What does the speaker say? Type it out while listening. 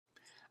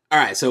All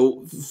right,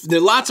 so there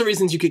are lots of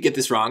reasons you could get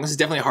this wrong. This is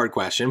definitely a hard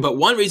question, but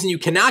one reason you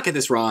cannot get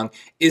this wrong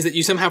is that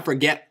you somehow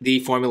forget the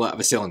formula of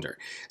a cylinder.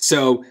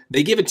 So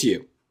they give it to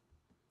you.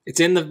 It's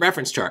in the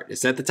reference chart.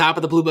 It's at the top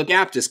of the Blue Book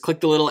app. Just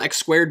click the little X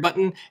squared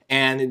button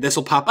and this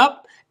will pop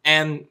up.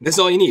 And this is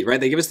all you need, right?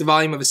 They give us the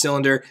volume of a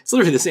cylinder. It's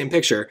literally the same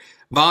picture.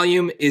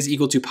 Volume is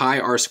equal to pi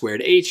r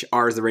squared h.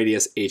 R is the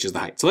radius, h is the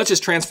height. So let's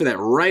just transfer that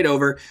right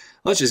over.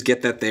 Let's just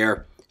get that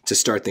there to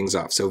start things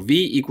off. So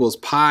V equals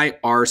pi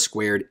r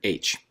squared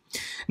h.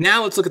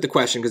 Now let's look at the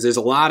question because there's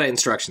a lot of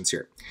instructions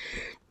here.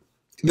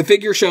 The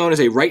figure shown is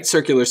a right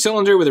circular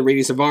cylinder with a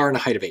radius of r and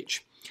a height of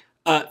h.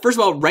 First of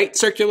all, right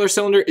circular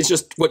cylinder is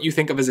just what you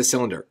think of as a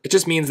cylinder. It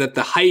just means that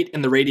the height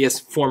and the radius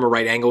form a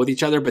right angle with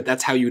each other, but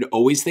that's how you'd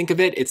always think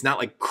of it. It's not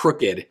like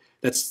crooked.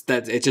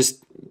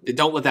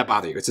 Don't let that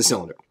bother you. It's a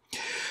cylinder.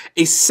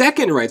 A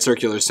second right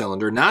circular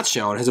cylinder, not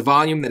shown, has a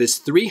volume that is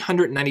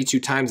 392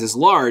 times as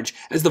large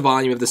as the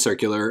volume of the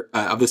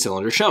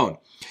cylinder shown.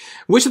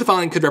 Which of the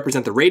following could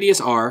represent the radius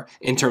r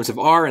in terms of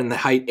r and the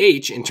height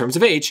h in terms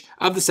of h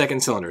of the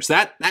second cylinder? So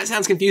that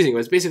sounds confusing, but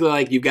it's basically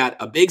like you've got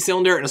a big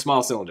cylinder and a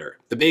small cylinder.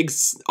 The big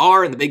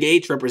r and the big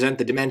h represent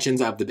the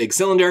dimensions of the big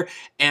cylinder,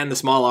 and the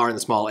small r and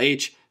the small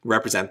h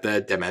represent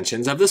the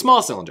dimensions of the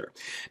small cylinder.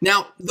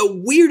 Now, the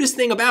weirdest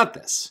thing about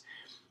this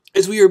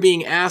is we are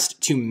being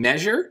asked to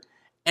measure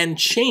and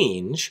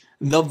change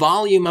the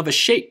volume of a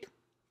shape,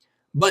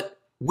 but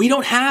we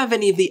don't have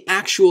any of the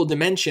actual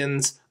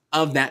dimensions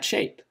of that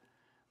shape.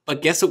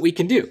 But guess what we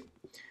can do?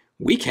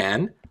 We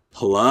can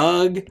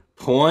plug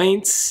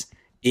points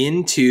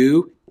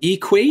into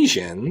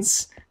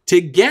equations to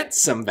get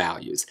some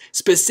values.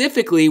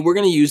 Specifically, we're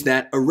going to use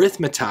that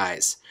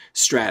arithmetize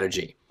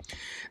strategy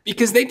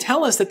because they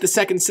tell us that the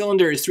second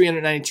cylinder is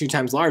 392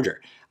 times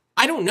larger.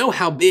 I don't know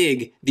how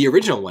big the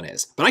original one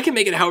is, but I can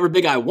make it however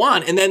big I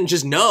want and then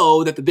just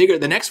know that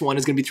the next one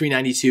is going to be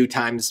 392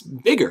 times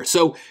bigger.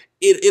 So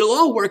it'll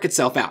all work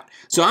itself out.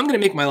 So I'm going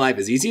to make my life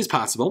as easy as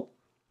possible.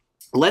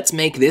 Let's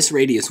make this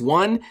radius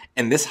 1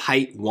 and this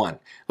height 1.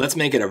 Let's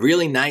make it a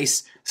really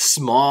nice,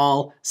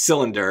 small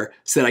cylinder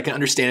so that I can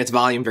understand its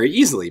volume very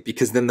easily,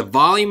 because then the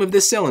volume of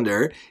this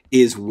cylinder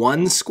is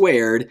 1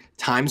 squared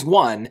times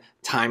 1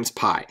 times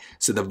pi.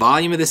 So the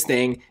volume of this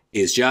thing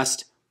is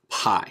just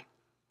pi.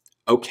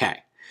 Okay.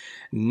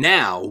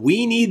 Now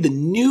we need the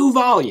new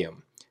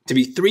volume to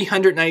be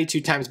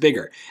 392 times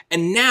bigger.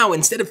 And now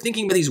instead of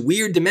thinking about these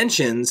weird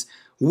dimensions,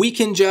 we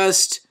can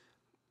just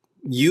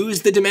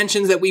use the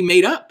dimensions that we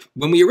made up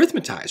when we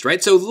arithmetized,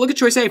 right? So look at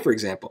choice A, for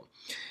example.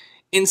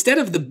 Instead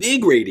of the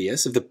big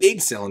radius of the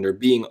big cylinder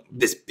being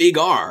this big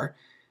R,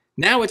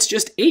 now it's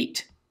just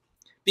 8.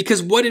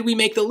 Because what did we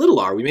make the little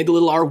r? We made the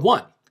little r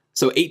 1.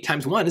 So 8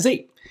 times 1 is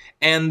 8.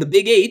 And the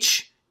big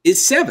H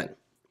is 7.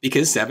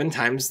 Because 7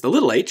 times the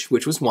little h,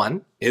 which was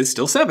 1, is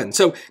still 7.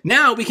 So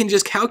now we can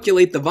just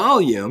calculate the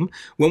volume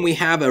when we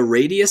have a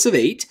radius of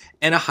 8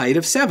 and a height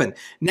of 7.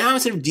 Now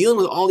instead of dealing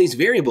with all these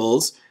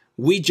variables,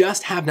 we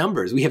just have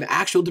numbers. We have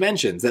actual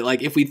dimensions that,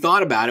 like, if we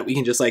thought about it, we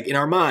can just, like, in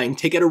our mind,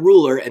 take out a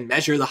ruler and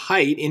measure the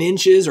height in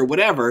inches or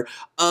whatever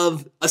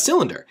of a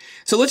cylinder.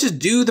 So let's just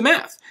do the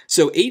math.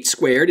 So 8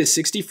 squared is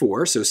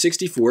 64. So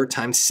 64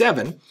 times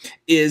 7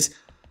 is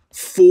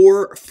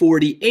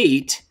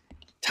 448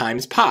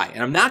 times pi.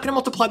 And I'm not going to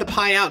multiply the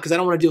pi out because I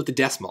don't want to deal with the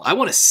decimal. I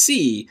want to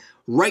see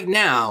right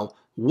now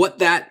what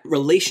that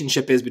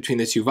relationship is between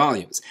the two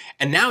volumes.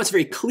 And now it's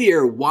very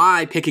clear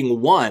why picking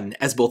 1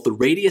 as both the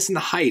radius and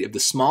the height of the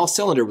small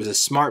cylinder was a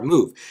smart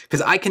move.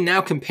 Because I can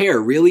now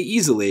compare really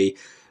easily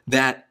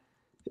that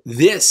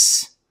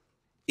this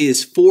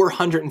is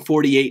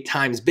 448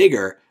 times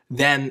bigger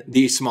than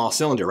the small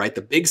cylinder, right?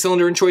 The big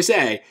cylinder in choice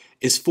A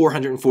is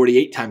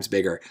 448 times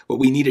bigger, but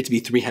we need it to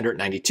be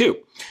 392.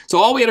 So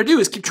all we got to do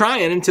is keep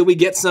trying until we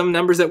get some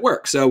numbers that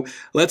work. So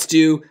let's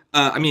do,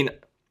 I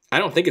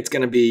don't think it's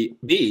going to be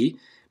B,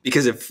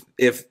 because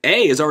if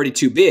A is already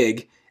too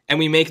big and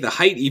we make the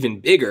height even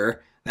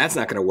bigger, that's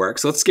not going to work.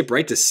 So let's skip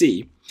right to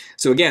C.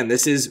 So again,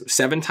 this is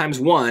 7 times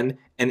 1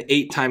 and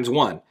 8 times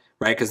 1,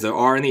 right? Because the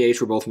R and the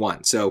H were both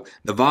 1. So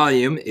the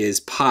volume is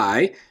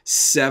pi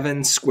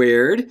 7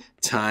 squared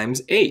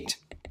times 8.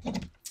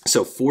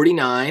 So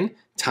 49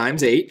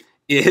 times 8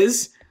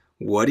 is,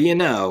 what do you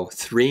know,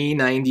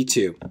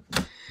 392.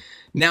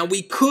 Now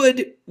we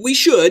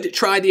should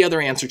try the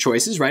other answer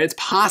choices, right? It's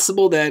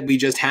possible that we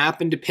just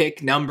happen to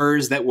pick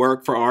numbers that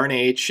work for R and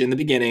H in the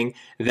beginning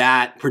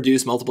that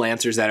produce multiple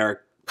answers that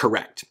are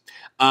correct.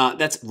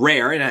 That's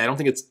rare, and I don't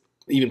think it's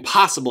even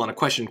possible on a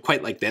question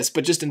quite like this,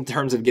 but just in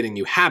terms of getting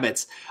new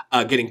habits,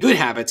 getting good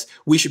habits,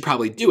 we should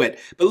probably do it.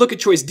 But look at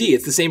choice D.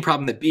 It's the same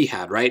problem that B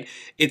had, right?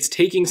 It's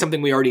taking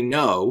something we already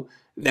know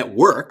that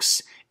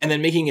works and then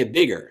making it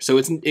bigger.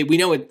 So we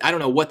know it, I don't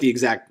know what the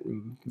exact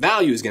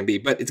value is going to be,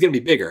 but it's going to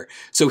be bigger.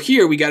 So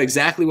here we got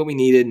exactly what we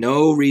needed,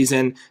 no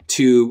reason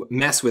to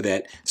mess with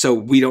it. So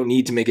we don't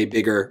need to make a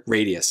bigger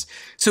radius.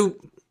 So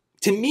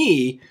to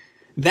me,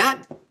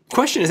 that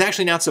question is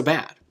actually not so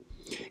bad.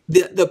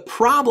 The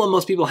problem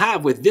most people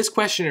have with this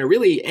question, or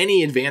really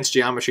any advanced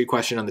geometry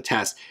question on the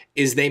test,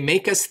 is they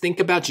make us think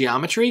about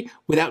geometry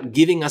without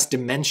giving us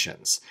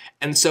dimensions.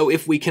 And so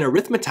if we can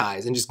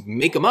arithmetize and just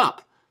make them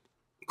up,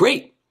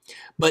 great.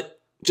 But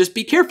just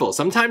be careful.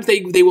 Sometimes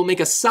they will make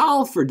us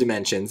solve for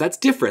dimensions. That's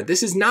different.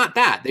 This is not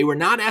that. They were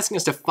not asking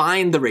us to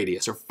find the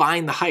radius or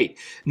find the height.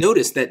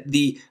 Notice that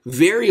the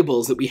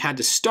variables that we had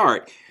to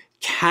start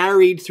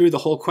carried through the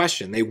whole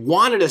question. They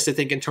wanted us to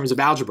think in terms of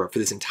algebra for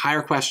this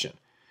entire question.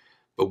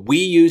 But we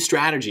use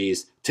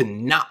strategies to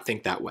not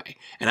think that way.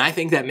 And I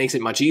think that makes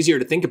it much easier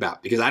to think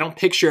about, because I don't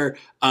picture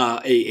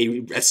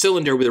a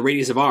cylinder with a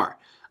radius of r.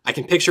 I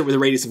can picture it with a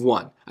radius of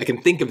 1. I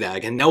can think of that. I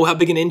can know how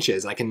big an inch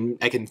is. I can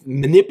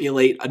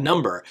manipulate a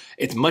number.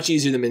 It's much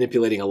easier than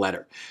manipulating a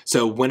letter.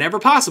 So whenever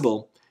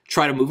possible,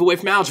 try to move away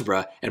from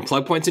algebra, and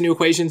plug points into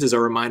equations is a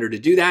reminder to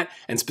do that.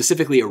 And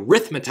specifically,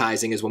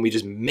 arithmetizing is when we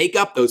just make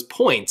up those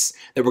points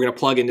that we're going to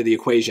plug into the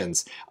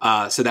equations,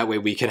 so that way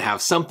we can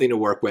have something to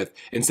work with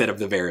instead of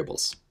the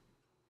variables.